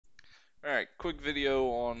Alright, quick video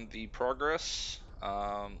on the progress.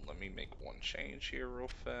 Let me make one change here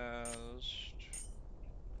real fast.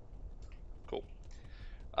 Cool.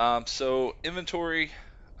 So inventory,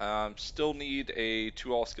 still need a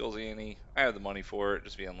 2 all skills annie. I have the money for it,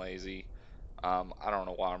 just being lazy. I don't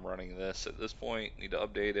know why I'm running this at this point. Need to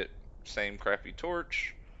update it. Same crappy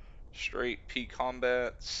torch, straight P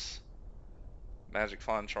combats, magic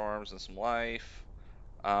fun charms, and some life.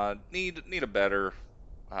 Need a better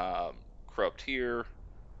um, corrupt here.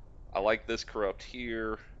 I like this corrupt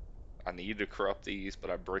here. I need to corrupt these, but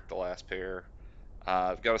I bricked the last pair.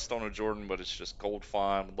 I've got a Stone of Jordan, but it's just gold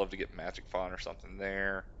fine. Would love to get magic fine or something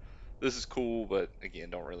there. This is cool, but again,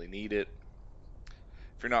 don't really need it.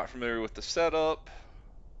 If you're not familiar with the setup,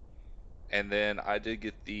 and then I did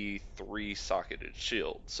get the 3 socketed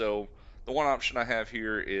shield. So the one option I have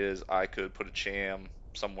here is I could put a cham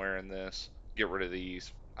somewhere in this, get rid of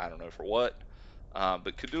these. I don't know for what,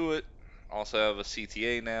 but could do it. Also have a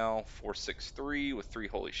CTA now, 463 with 3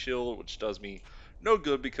 Holy Shield, which does me no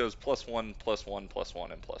good because +1, +1,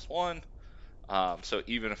 +1, and +1. So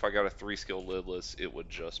even if I got a 3 skill lidless, it would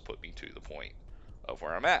just put me to the point of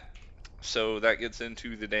where I'm at. So that gets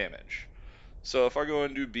into the damage. So if I go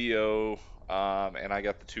and do BO, and I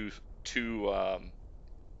got the two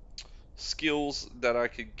skills that I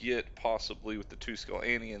could get possibly with the 2 skill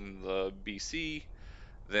annie and the BC,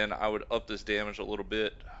 then I would up this damage a little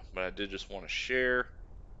bit, but I did just want to share.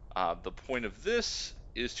 The point of this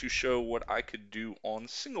is to show what I could do on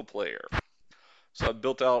single player. So I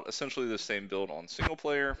built out essentially the same build on single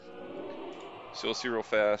player. So you'll see real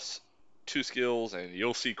fast, 2 skills, and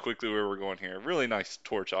you'll see quickly where we're going here. Really nice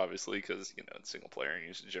torch, obviously, because it's single player and you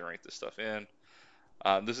just generate this stuff in.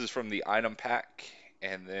 This is from the item pack,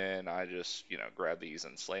 and then I just grab these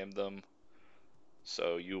and slam them.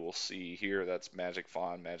 So you will see here that's magic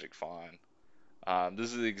fine, magic fine.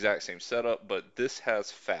 This is the exact same setup, but this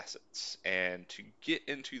has facets. And to get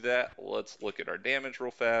into that, let's look at our damage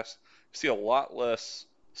real fast. You see a lot less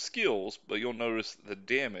skills, but you'll notice the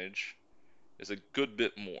damage is a good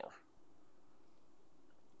bit more.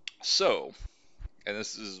 So, and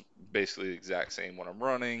this is basically the exact same one I'm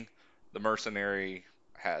running. The mercenary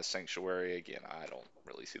has sanctuary. Again, I don't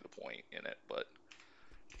really see the point in it, but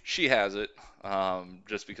she has it,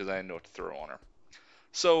 just because I didn't know what to throw on her.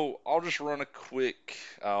 So I'll just run a quick,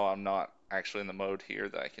 I'm not actually in the mode here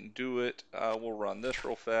that I can do it. We'll run this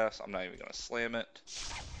real fast. I'm not even going to slam it.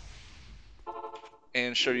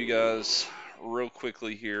 And show you guys real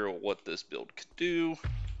quickly here what this build could do.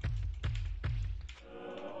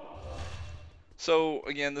 So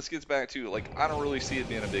again, this gets back to, like, I don't really see it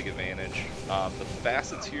being a big advantage. The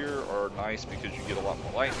facets here are nice because you get a lot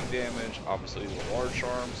more lightning damage. Obviously the large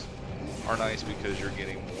charms are nice because you're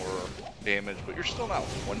getting more damage, but you're still not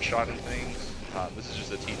one-shotting things. This is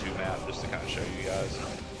just a T2 map just to kind of show you guys.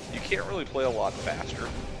 You can't really play a lot faster,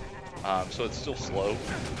 so it's still slow.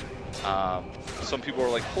 Some people are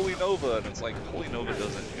like, Holy Nova, and it's like, Holy Nova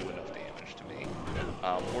doesn't do enough damage to me,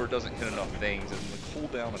 or it doesn't hit enough things, and the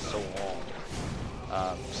cooldown is so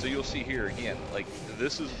long. So you'll see here again, like,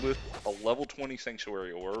 this is with a level 20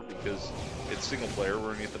 Sanctuary Ore because it's single player,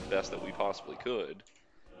 we're gonna get the best that we possibly could.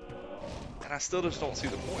 And I still just don't see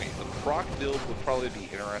the point. The proc build would probably be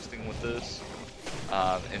interesting with this,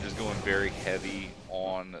 and just going very heavy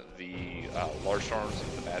on the large charms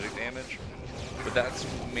with the magic damage. But that's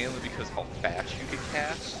mainly because how fast you can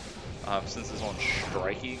cast, since it's on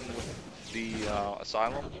striking with the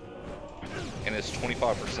Asylum, and it's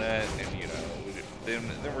 25%, and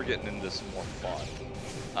then we're getting into some more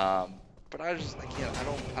fun. But again,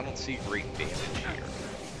 I don't see great damage here.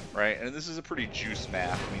 Right, and this is a pretty juice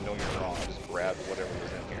map. I mean, don't get me wrong, I just grabbed whatever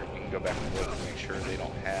was in here. We can go back and look and make sure they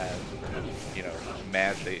don't have,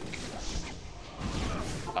 magic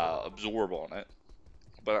absorb on it.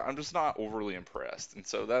 But I'm just not overly impressed, and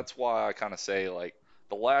so that's why I kind of say, like,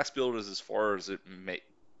 the last build is as far as it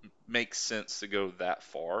makes sense to go that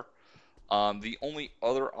far. The only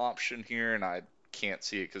other option here, and I can't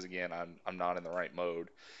see it because again, I'm not in the right mode,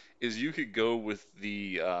 is you could go with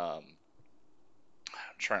the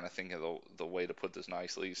trying to think of the way to put this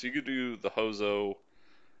nicely. So you could do the Hozo,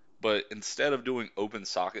 but instead of doing open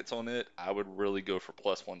sockets on it, I would really go for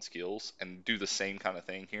 +1 skills and do the same kind of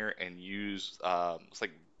thing here and use, it's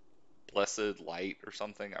like Blessed Light or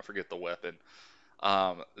something. I forget the weapon.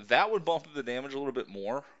 That would bump up the damage a little bit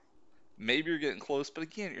more. Maybe you're getting close, but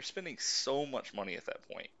again, you're spending so much money at that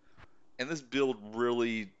point. And this build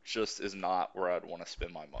really just is not where I'd want to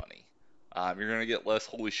spend my money. You're going to get less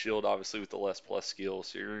Holy Shield, obviously, with the less plus skills,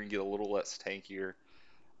 so you're going to get a little less tankier.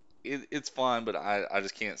 It's fine, but I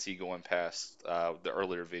just can't see going past the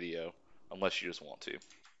earlier video unless you just want to.